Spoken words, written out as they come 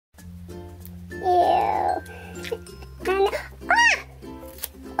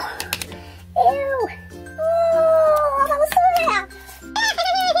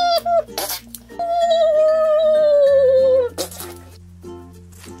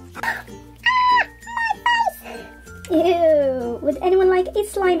Ew, would anyone like a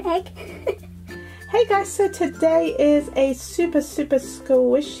slime egg? Hey guys, so today is a super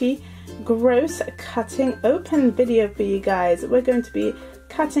squishy, gross cutting open video for you guys. We're going to be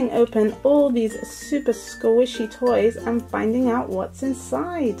cutting open all these super squishy toys and finding out what's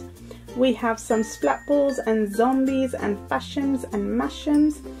inside. We have some splat balls and zombies and fashems and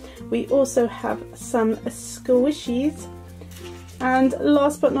mashems. We also have some squishies. And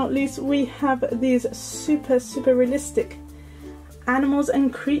last but not least, we have these super realistic animals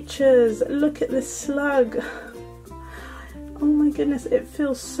and creatures. Look at this slug. Oh my goodness, it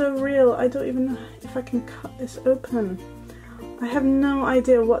feels so real. I don't even know if I can cut this open. I have no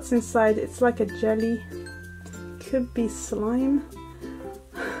idea what's inside. It's like a jelly. Could be slime.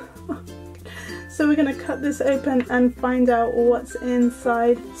 So we're going to cut this open and find out what's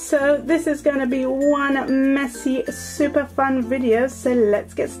inside. So this is going to be one messy, super fun video. So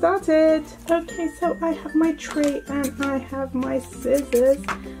let's get started. Okay, so I have my tray and I have my scissors.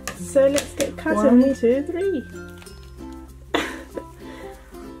 So let's get cutting. 1, 2, 3.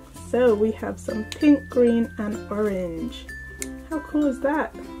 So we have some pink, green and orange. How cool is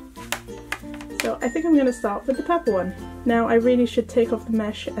that? So I think I'm going to start with the purple one. Now I really should take off the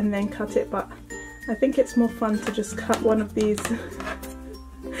mesh and then cut it, but I think it's more fun to just cut one of these.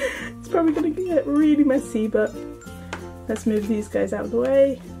 It's probably going to get really messy, but let's move these guys out of the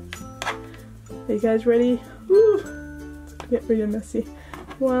way. Are you guys ready? Woo! It's going to get really messy.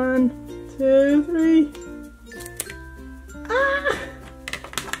 1, 2, 3. Ah!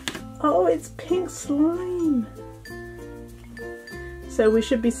 Oh, it's pink slime. So we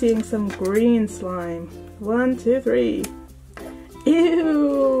should be seeing some green slime. 1, 2, 3.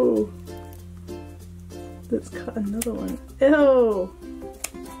 Ew! Let's cut another one. Ew!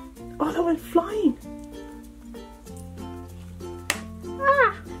 Oh, that went flying!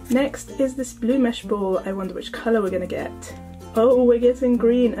 Ah! Next is this blue mesh ball. I wonder which colour we're going to get. Oh, we're getting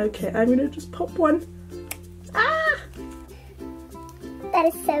green. Okay, I'm going to just pop one. Ah! That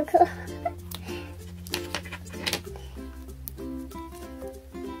is so cool.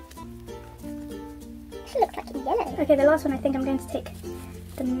 She looks like yellow. Okay, the last one I think I'm going to take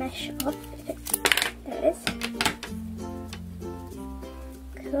the mesh off. There it is.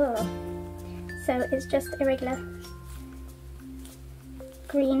 Cool. So it's just a regular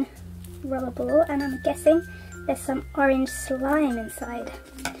green rubber ball, and I'm guessing there's some orange slime inside.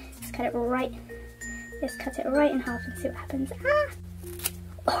 Let's cut it right. Let's cut it right in half and see what happens. Ah!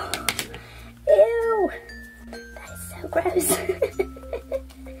 Oh, ew! That is so gross.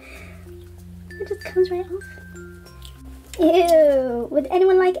 It just comes right off. Ew! Would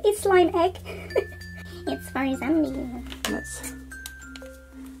anyone like a slime egg? It's for a zombie. Let's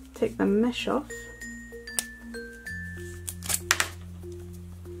take the mesh off.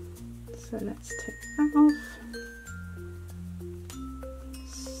 So let's take that off.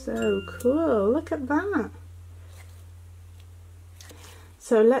 So cool, look at that.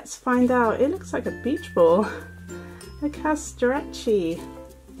 So let's find out. It looks like a beach ball. Look how stretchy.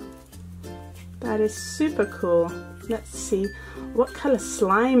 That is super cool. Let's see what colour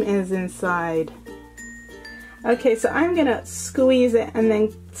slime is inside. Okay, so I'm gonna squeeze it and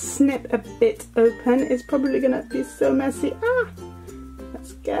then snip a bit open. It's probably gonna be so messy. Ah!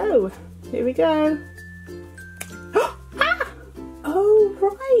 Let's go. Here we go. Ah! Oh,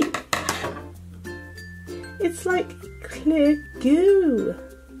 right. It's like clear goo.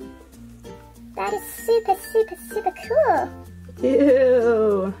 That is super cool.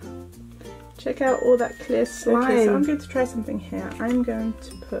 Ew. Check out all that clear slime. Okay, so I'm going to try something here. I'm going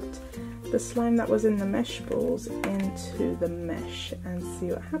to put the slime that was in the mesh balls into the mesh and see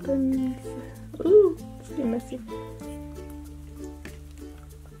what happens. Ooh, it's getting messy.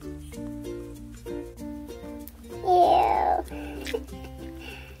 Ew.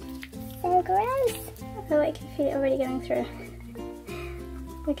 So gross. Oh, I can feel it already going through.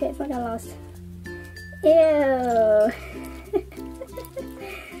 Okay, it's not gonna last. Ew.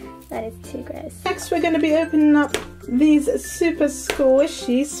 That is too gross. Next we're going to be opening up these super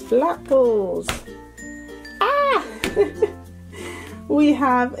squishy splat balls. Ah! We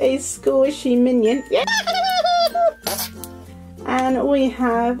have a squishy Minion. Yeah. And we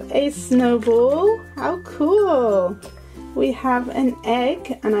have a snowball. How cool! We have an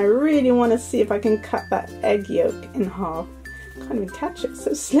egg, and I really want to see if I can cut that egg yolk in half. Can't even catch it,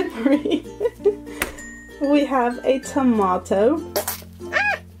 so slippery. We have a tomato.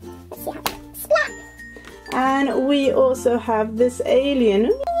 And we also have this alien.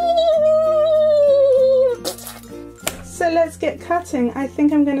 So let's get cutting. I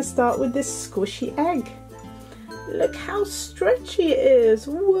think I'm going to start with this squishy egg. Look how stretchy it is.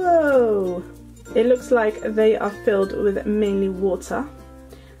 Whoa! It looks like they are filled with mainly water.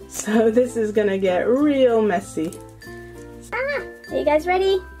 So this is gonna get real messy. Ah! Are you guys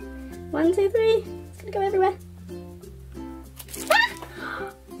ready? 1, 2, 3. It's gonna go everywhere.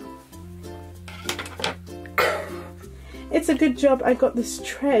 It's a good job I got this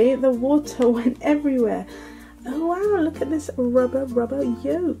tray. The water went everywhere. Oh wow, look at this rubber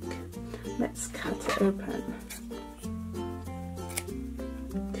yolk. Let's cut it open.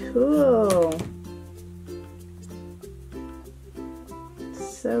 Cool.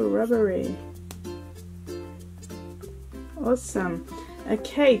 So rubbery. Awesome.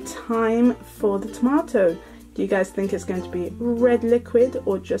 Okay, time for the tomato. Do you guys think it's going to be red liquid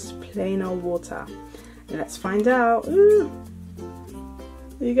or just plain old water? Let's find out. Ooh.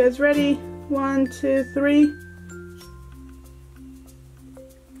 Are you guys ready? 1, 2, 3.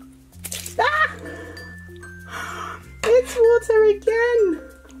 Ah! It's water again.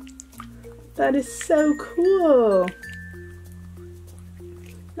 That is so cool.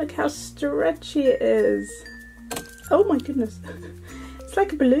 Look how stretchy it is. Oh my goodness. It's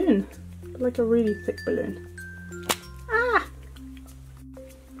like a balloon, but like a really thick balloon. Ah!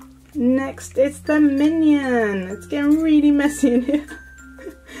 Next, it's the Minion. It's getting really messy in here.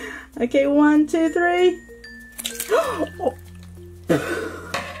 Okay, 1, 2, 3. Oh. That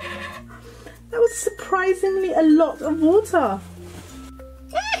was surprisingly a lot of water.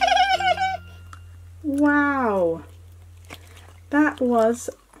 Wow. There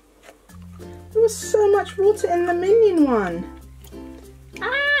was so much water in the Minion one.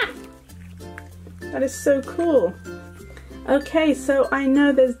 Ah! That is so cool. Okay, so I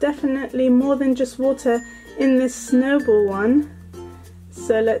know there's definitely more than just water in this snowball one.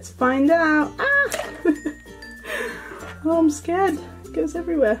 So let's find out. Ah! Oh, I'm scared. It goes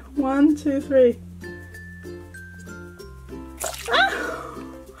everywhere. 1, 2, 3. Ah!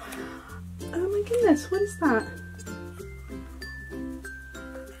 Oh my goodness, what is that?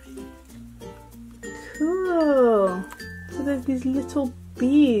 Cool. So there's these little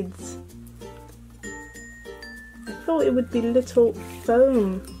beads. I thought it would be little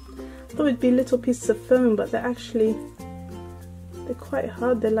foam. I thought it would be little pieces of foam, but they're quite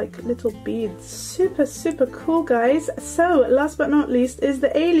hard. They're like little beads. Super, super cool, guys. So last but not least is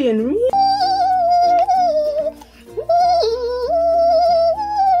the alien.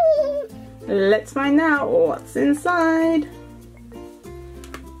 Let's find out what's inside.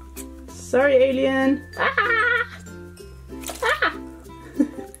 Sorry, alien. Ah! Ah!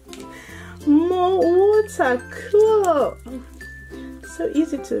 More water. Cool. So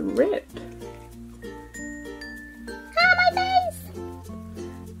easy to rip. Ah, my face!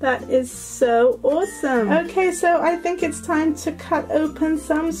 That is so awesome. Okay, so I think it's time to cut open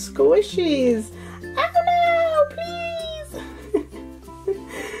some squishies. Oh no, please!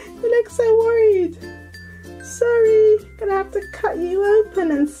 You look so worried. Sorry, gonna have to cut you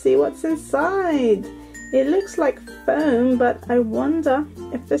open and see what's inside. It looks like foam, but I wonder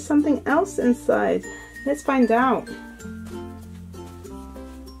if there's something else inside. Let's find out.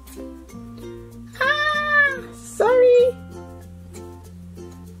 Ah, sorry.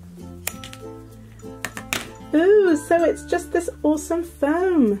 Ooh, so it's just this awesome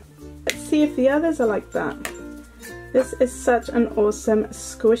foam. Let's see if the others are like that. This is such an awesome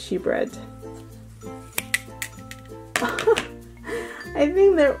squishy bread. I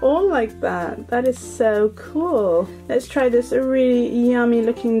think they're all like that. That is so cool. Let's try this really yummy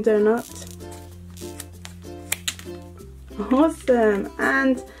looking donut. Awesome.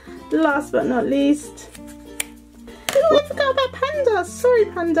 And last but not least, oh, I forgot about Panda. Sorry,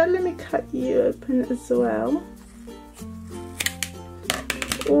 Panda. Let me cut you open as well.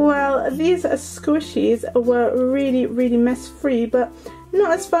 Well, these squishies were really, really mess free, but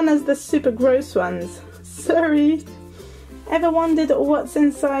not as fun as the super gross ones. Sorry. Ever wondered what's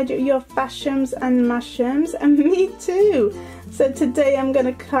inside your fashems and mashems? And me too. So today I'm going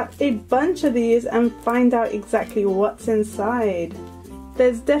to cut a bunch of these and find out exactly what's inside.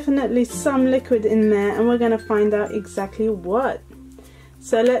 There's definitely some liquid in there and we're going to find out exactly what.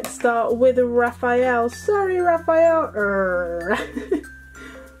 So let's start with Raphael. Sorry, Raphael.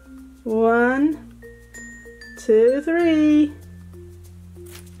 1, 2, 3.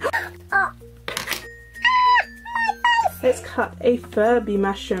 Oh. Let's cut a furby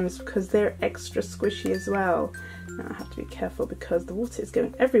Mashems because they're extra squishy as well. Now I have to be careful because the water is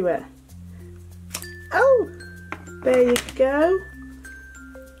going everywhere. Oh, there you go.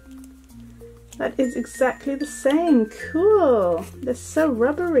 That is exactly the same. Cool. They're so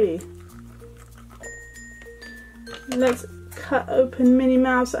rubbery. Let's cut open Minnie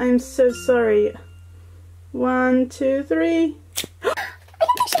Mouse. I'm so sorry. 1, 2, 3. I think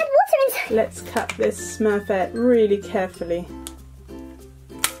I should have water inside. Let's cut this Smurfette really carefully.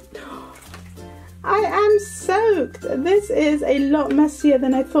 I am soaked. This is a lot messier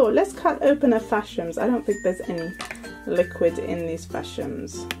than I thought. Let's cut open a fashems. I don't think there's any liquid in these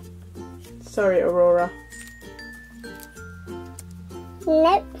fashems. Sorry, Aurora.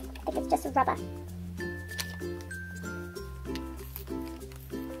 Nope, I think it's just rubber.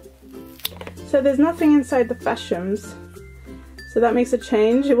 So there's nothing inside the fashems. So that makes a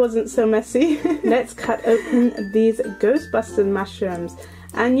change. It wasn't so messy. Let's cut open these Ghostbusters Mashems.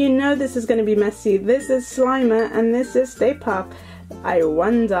 And you know this is going to be messy. This is Slimer and this is Stay Puft. I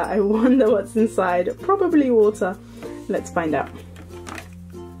wonder what's inside. Probably water. Let's find out.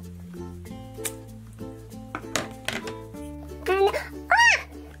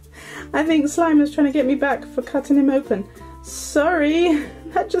 I think Slimer's trying to get me back for cutting him open. Sorry,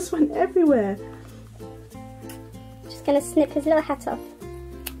 that just went everywhere. Just gonna snip his little hat off.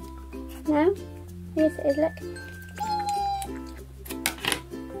 No? Yes it is, look.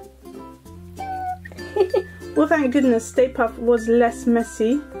 Well, thank goodness Stay Puft was less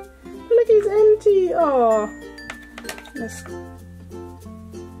messy. Look, he's empty. Oh, let's.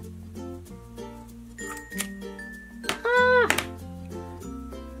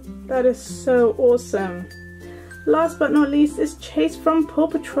 That is so awesome. Last but not least is Chase from Paw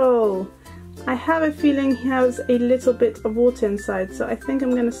Patrol. I have a feeling he has a little bit of water inside, so I think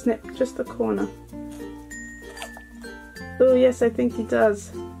I'm going to snip just the corner. Oh yes, I think he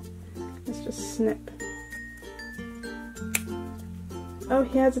does. Let's just snip. Oh,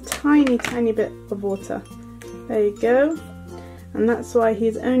 he has a tiny bit of water. There you go. And that's why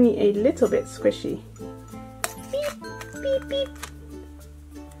he's only a little bit squishy. Beep, beep, beep.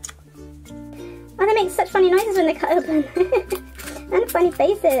 Oh, they make such funny noises when they cut open. And funny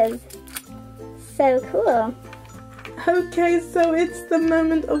faces. So cool. Okay, so it's the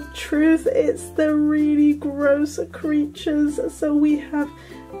moment of truth. It's the really gross creatures. So we have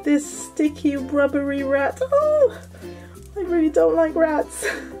this sticky rubbery rat. Oh, I really don't like rats.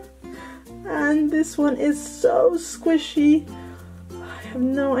 And this one is so squishy. I have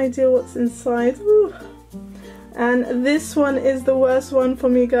no idea what's inside. Ooh. And this one is the worst one for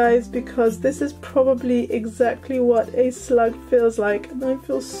me, guys, because this is probably exactly what a slug feels like, and I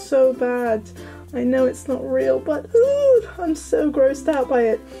feel so bad. I know it's not real, but ooh, I'm so grossed out by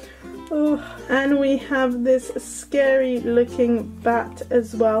it. Oh, and we have this scary looking bat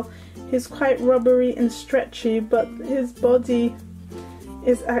as well. He's quite rubbery and stretchy, but his body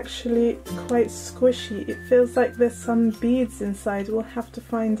is actually quite squishy. It feels like there's some beads inside. We'll have to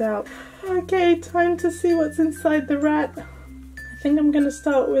find out. Okay, time to see what's inside the rat. I think I'm gonna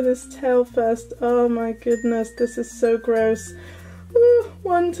start with his tail first. Oh my goodness, this is so gross. Ooh,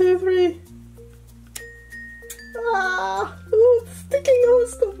 1, 2, 3. Ah! Ooh, it's sticking. Oh,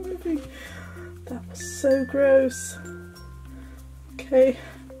 stop moving. That was so gross. Okay.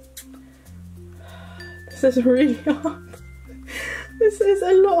 This is really hard. This is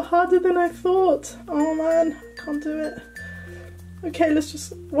a lot harder than I thought. Oh man, I can't do it. Okay, let's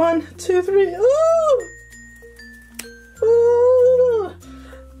just 1, 2, 3. Ooh! Ooh!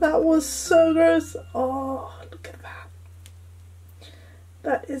 That was so gross. Oh, look at that.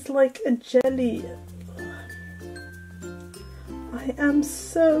 That is like a jelly. I am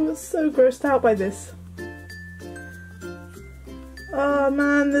so grossed out by this. Oh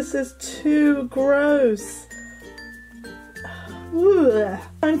man, this is too gross. Ooh.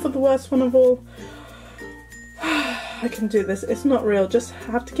 Time for the worst one of all. I can do this. It's not real. Just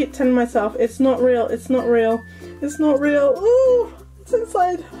have to keep telling myself it's not real. It's not real. It's not real. Oh, it's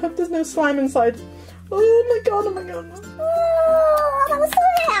inside. I hope there's no slime inside. Oh my god. Oh my god. Oh, that was so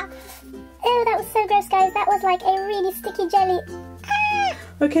rare. Oh, that was so gross, guys. That was like a really sticky jelly. Ah!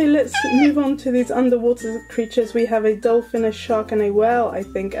 Okay, let's move on to these underwater creatures. We have a dolphin, a shark, and a whale, I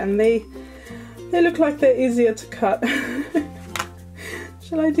think, and they look like they're easier to cut.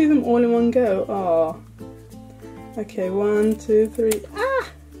 Shall I do them all in one go? Oh. Okay, 1, 2, 3. Ah!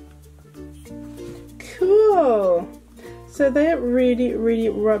 Cool! So they're really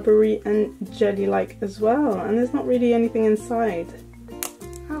rubbery and jelly-like as well, and there's not really anything inside.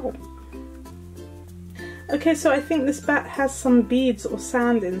 Ow! Okay, so I think this bat has some beads or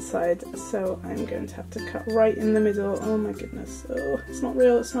sand inside, so I'm going to have to cut right in the middle. Oh my goodness. Oh, it's not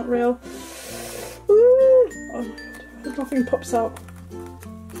real, it's not real. Ooh! Oh my god, nothing pops out.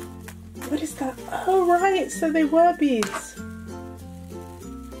 What is that? Oh right, so they were beads.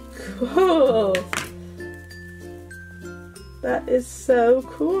 Cool. That is so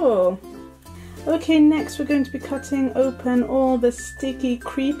cool. Okay, next we're going to be cutting open all the sticky,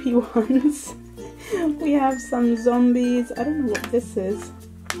 creepy ones. We have some zombies. I don't know what this is.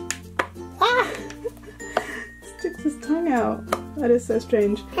 Ah! Sticks his tongue out. That is so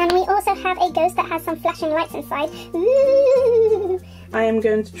strange. And we also have a ghost that has some flashing lights inside. Ooh. I am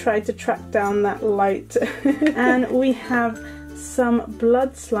going to try to track down that light. And we have some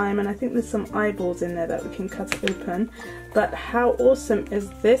blood slime, and I think there's some eyeballs in there that we can cut open. But how awesome is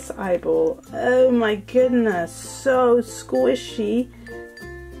this eyeball? Oh my goodness, so squishy.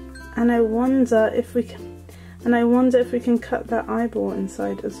 And I wonder if we can cut that eyeball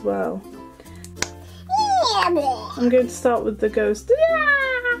inside as well. I'm going to start with the ghost.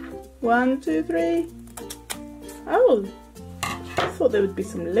 1, 2, 3. Oh, I thought there would be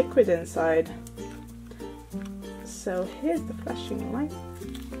some liquid inside. So here's the flashing light.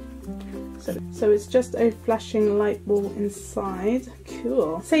 So it's just a flashing light ball inside.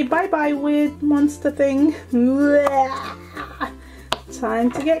 Cool. Say bye-bye, weird monster thing.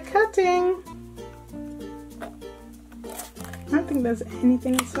 Time to get cutting. I don't think there's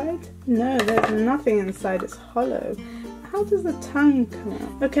anything inside. No, there's nothing inside. It's hollow. How does the tongue come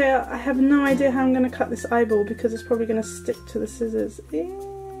out? Okay, I have no idea how I'm going to cut this eyeball because it's probably going to stick to the scissors. Ew,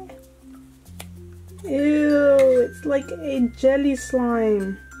 it's like a jelly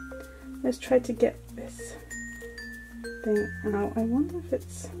slime. Let's try to get this thing out. I wonder if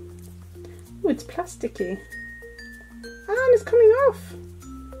it's... Oh, it's plasticky. Ah, and it's coming off.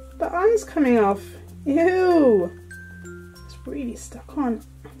 The eye's coming off. Ew. It's really stuck on.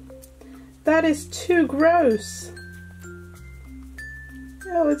 That is too gross.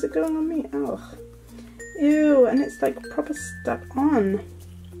 Oh, is it going on me? Oh. Ew, and it's like proper stuck on.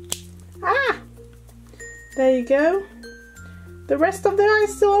 Ah! There you go. The rest of the eye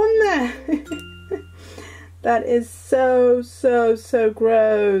is still on there. That is so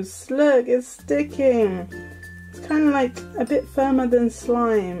gross. Look, it's sticking. It's kind of like a bit firmer than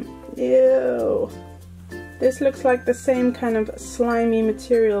slime. Ew. This looks like the same kind of slimy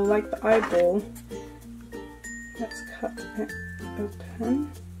material like the eyeball. Let's cut it open.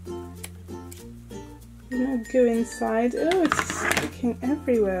 There's no goo inside. Oh, it's sticking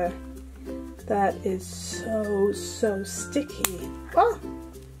everywhere. That is so sticky. Oh!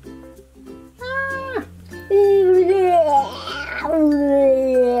 Ah!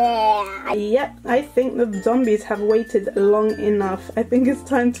 Yep, I think the zombies have waited long enough. I think it's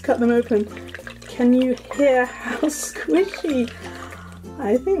time to cut them open. Can you hear how squishy?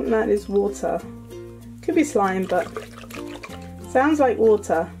 I think that is water. Could be slime, but sounds like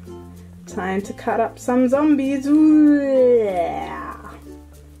water. Time to cut up some zombies.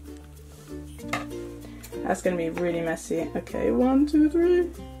 That's going to be really messy. Okay, 1, 2, 3.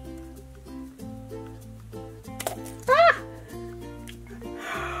 Ah!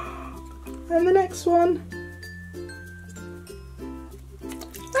 And the next one.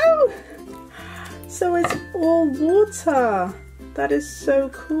 Oh! So it's all water. That is so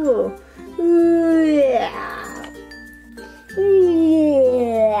cool.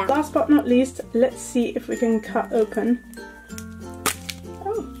 Last but not least, let's see if we can cut open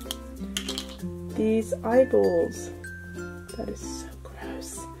these eyeballs. That is so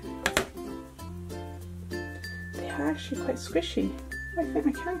gross. They are actually quite squishy. I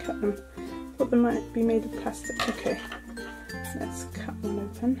think I can cut them. I thought they might be made of plastic. Okay, let's cut one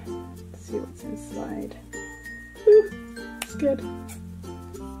open. Let's see what's inside. Ooh, it's good.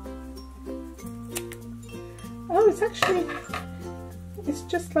 Oh, it's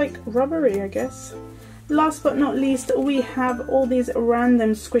just like rubbery, I guess. Last but not least, we have all these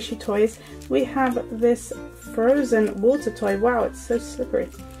random squishy toys. We have this frozen water toy. Wow, it's so slippery.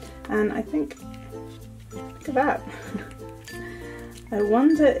 And I think, look at that. I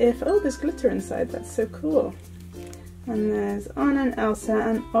wonder if, oh, there's glitter inside. That's so cool. And there's Anna and Elsa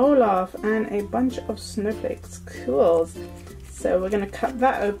and Olaf and a bunch of snowflakes. Cool. So we're going to cut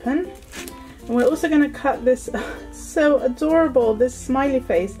that open. And we're also going to cut this so adorable, this smiley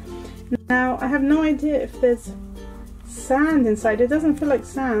face. Now, I have no idea if there's sand inside. It doesn't feel like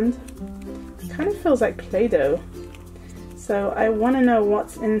sand. It kind of feels like Play-Doh. So I want to know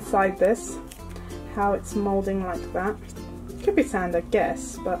what's inside this, how it's molding like that. Could be sand, I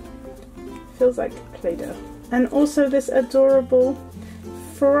guess, but it feels like Play-Doh. And also this adorable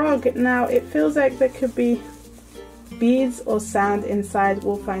frog. Now, it feels like there could be beads or sand inside.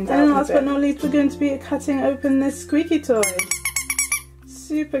 We'll find out. And last but not least, we're going to be cutting open this squeaky toy.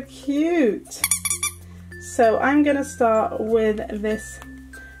 Super cute. So I'm gonna start with this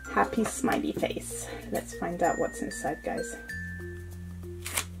happy smiley face. Let's find out what's inside, guys.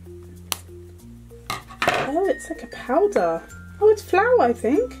 Oh, it's like a powder. Oh, it's flour, I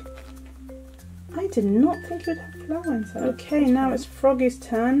think. I did not think it would have flower inside. Okay, now it's Froggy's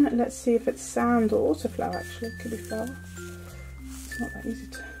turn. Let's see if it's sand or also flower actually. It could be flower. It's not that easy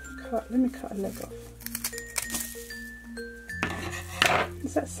to cut. Let me cut a leg off.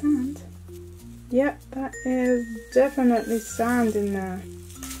 Is that sand? Yep, that is definitely sand in there.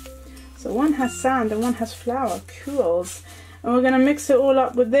 So one has sand and one has flower. Cool. And we're going to mix it all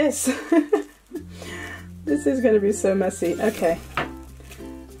up with this. This is going to be so messy. Okay.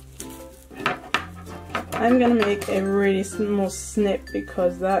 I'm going to make a really small snip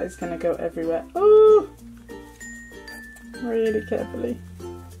because that is going to go everywhere. Oh! Really carefully.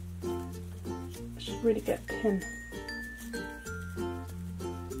 I should really get a pin.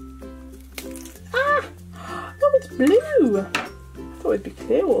 Ah! Oh, it's blue! I thought it'd be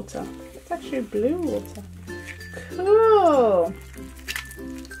clear water. It's actually blue water. Cool!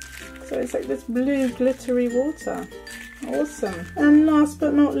 So it's like this blue glittery water. Awesome. And last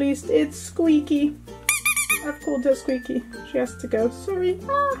but not least, it's Squeaky. I've called her Squeaky. She has to go. Sorry.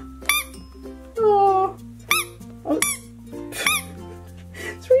 Ah! Oh! Oh!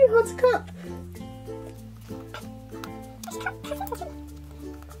 It's really hard to cut.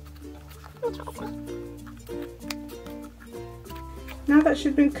 Now that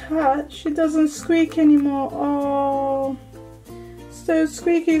she's been cut, she doesn't squeak anymore. Oh! So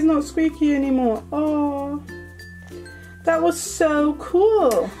Squeaky is not Squeaky anymore. Oh! That was so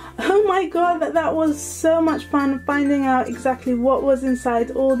cool. Oh my god, that was so much fun finding out exactly what was inside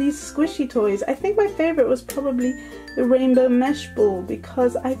all these squishy toys. I think my favorite was probably the rainbow mesh ball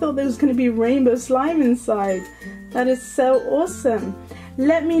because I thought there was going to be rainbow slime inside. That is so awesome.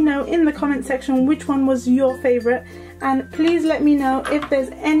 Let me know in the comment section which one was your favorite, and please let me know if there's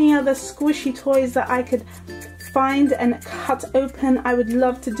any other squishy toys that I could find and cut open. I would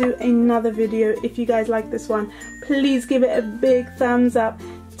love to do another video. If you guys like this one, please give it a big thumbs up.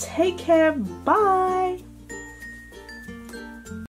 Take care. Bye.